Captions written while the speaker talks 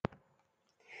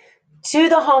To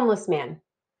the homeless man,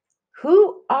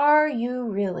 who are you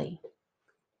really?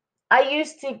 I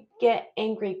used to get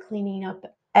angry cleaning up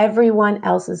everyone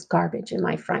else's garbage in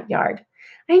my front yard.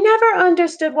 I never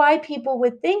understood why people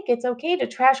would think it's okay to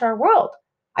trash our world.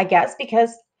 I guess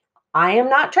because I am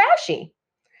not trashy.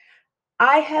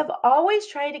 I have always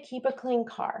tried to keep a clean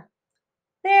car.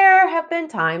 There have been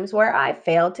times where I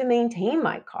failed to maintain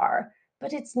my car,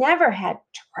 but it's never had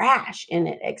trash in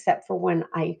it except for when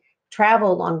I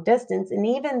travel long distance. And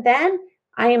even then,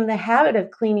 I am in the habit of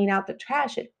cleaning out the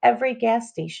trash at every gas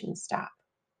station stop.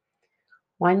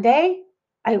 One day,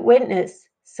 I witnessed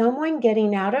someone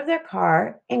getting out of their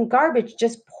car and garbage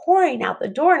just pouring out the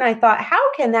door. And I thought,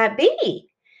 how can that be?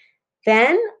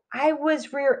 Then I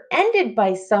was rear ended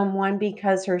by someone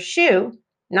because her shoe,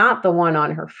 not the one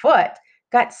on her foot,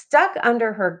 got stuck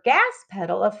under her gas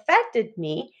pedal, affected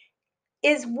me.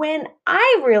 Is when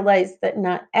I realized that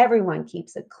not everyone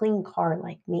keeps a clean car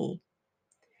like me.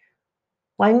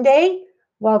 One day,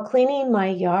 while cleaning my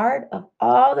yard of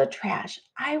all the trash,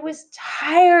 I was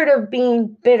tired of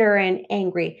being bitter and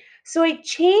angry. So I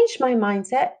changed my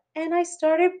mindset and I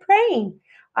started praying.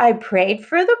 I prayed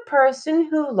for the person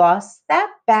who lost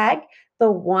that bag,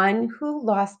 the one who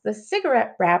lost the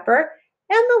cigarette wrapper,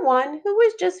 and the one who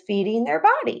was just feeding their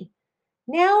body.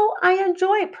 Now I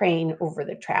enjoy praying over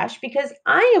the trash because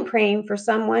I am praying for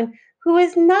someone who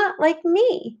is not like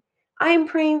me. I am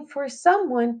praying for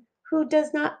someone who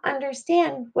does not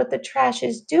understand what the trash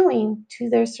is doing to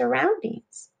their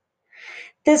surroundings.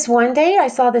 This one day, I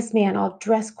saw this man all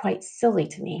dressed quite silly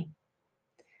to me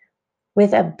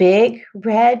with a big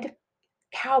red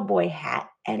cowboy hat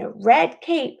and a red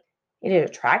cape. It had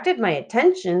attracted my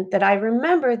attention that I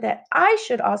remembered that I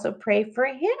should also pray for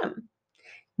him.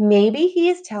 Maybe he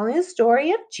is telling a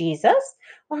story of Jesus,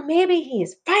 or maybe he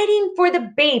is fighting for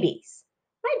the babies.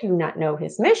 I do not know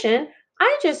his mission.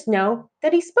 I just know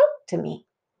that he spoke to me.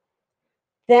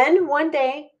 Then one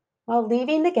day, while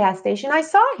leaving the gas station, I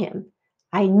saw him.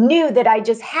 I knew that I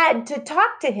just had to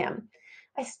talk to him.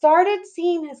 I started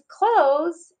seeing his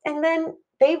clothes, and then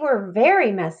they were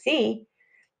very messy.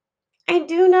 I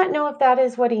do not know if that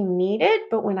is what he needed,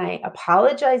 but when I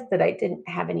apologized that I didn't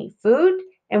have any food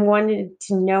and wanted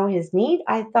to know his need,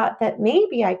 I thought that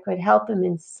maybe I could help him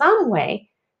in some way,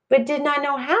 but did not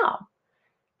know how.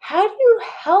 How do you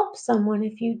help someone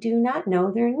if you do not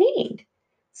know their need?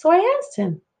 So I asked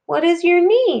him, what is your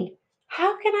need?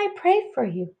 How can I pray for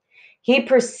you? He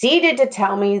proceeded to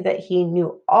tell me that he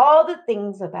knew all the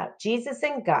things about Jesus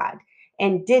and God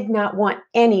and did not want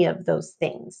any of those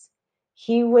things.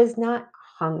 He was not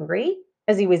hungry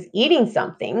as he was eating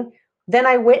something. Then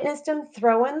I witnessed him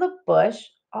throw in the bush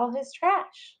all his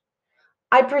trash.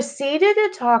 I proceeded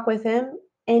to talk with him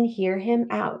and hear him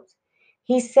out.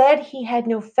 He said he had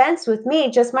no fence with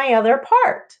me, just my other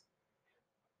part.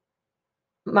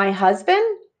 My husband,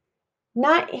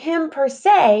 not him per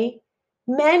se,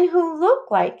 men who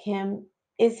look like him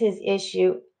is his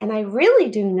issue. And I really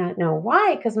do not know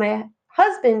why, because my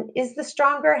husband is the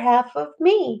stronger half of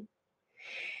me.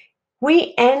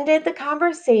 We ended the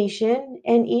conversation,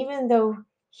 and even though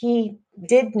he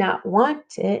did not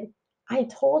want it, I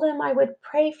told him I would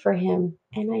pray for him,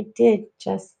 and I did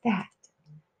just that.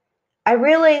 I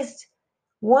realized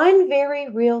one very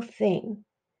real thing.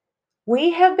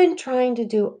 We have been trying to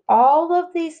do all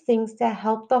of these things to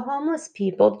help the homeless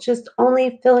people, just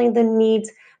only filling the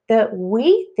needs that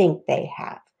we think they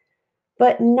have,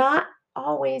 but not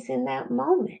always in that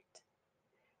moment.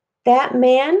 That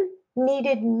man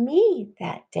needed me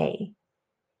that day.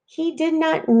 He did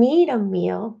not need a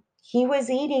meal, he was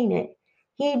eating it.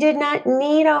 He did not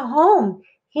need a home,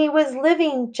 he was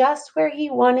living just where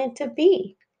he wanted to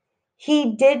be.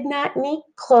 He did not need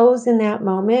clothes in that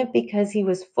moment because he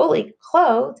was fully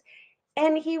clothed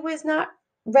and he was not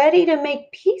ready to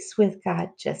make peace with God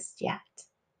just yet.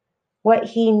 What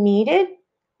he needed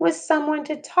was someone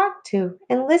to talk to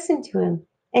and listen to him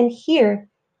and hear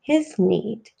his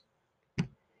need.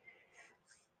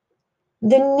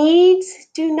 The needs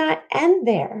do not end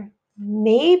there.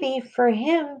 Maybe for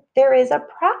him, there is a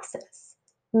process.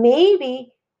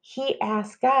 Maybe he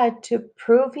asked God to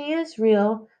prove he is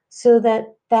real so that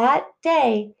that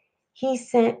day he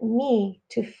sent me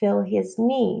to fill his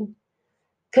need.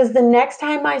 Because the next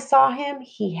time I saw him,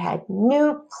 he had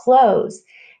new clothes.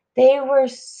 They were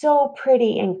so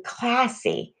pretty and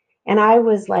classy. And I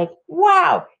was like,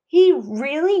 wow, he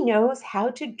really knows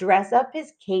how to dress up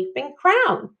his cape and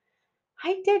crown.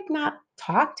 I did not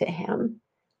talk to him.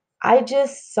 I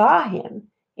just saw him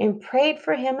and prayed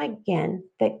for him again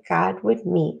that God would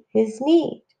meet his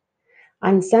need.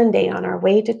 On Sunday, on our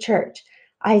way to church,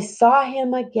 I saw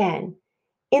him again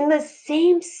in the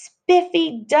same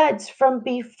spiffy duds from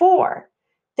before,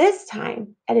 this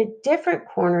time at a different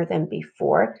corner than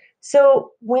before.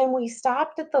 So when we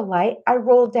stopped at the light, I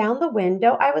rolled down the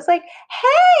window. I was like,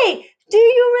 "Hey, do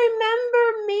you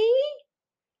remember me?"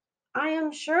 I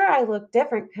am sure I look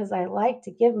different because I like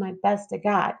to give my best to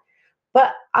God,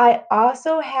 but I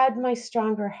also had my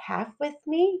stronger half with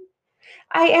me.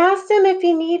 I asked him if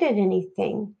he needed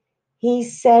anything. He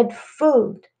said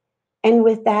food, and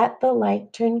with that, the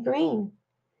light turned green.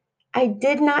 I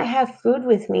did not have food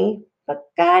with me, but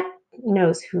God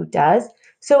knows who does.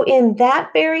 So in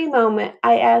that very moment,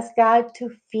 I asked God to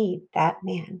feed that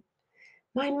man.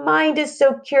 My mind is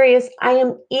so curious. I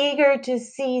am eager to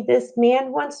see this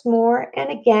man once more and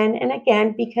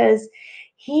again because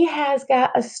he has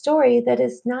got a story that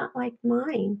is not like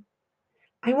mine.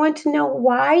 I want to know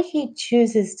why he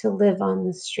chooses to live on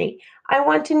the street. I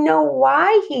want to know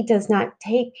why he does not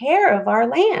take care of our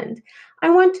land.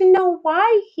 I want to know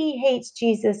why he hates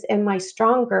Jesus and my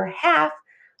stronger half.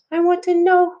 I want to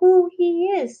know who he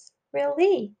is,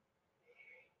 really.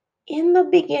 In the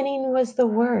beginning was the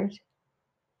Word,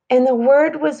 and the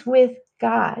Word was with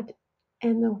God,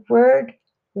 and the Word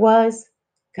was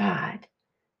God.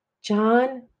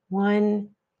 John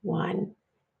 1:1.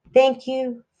 Thank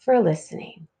you for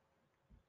listening.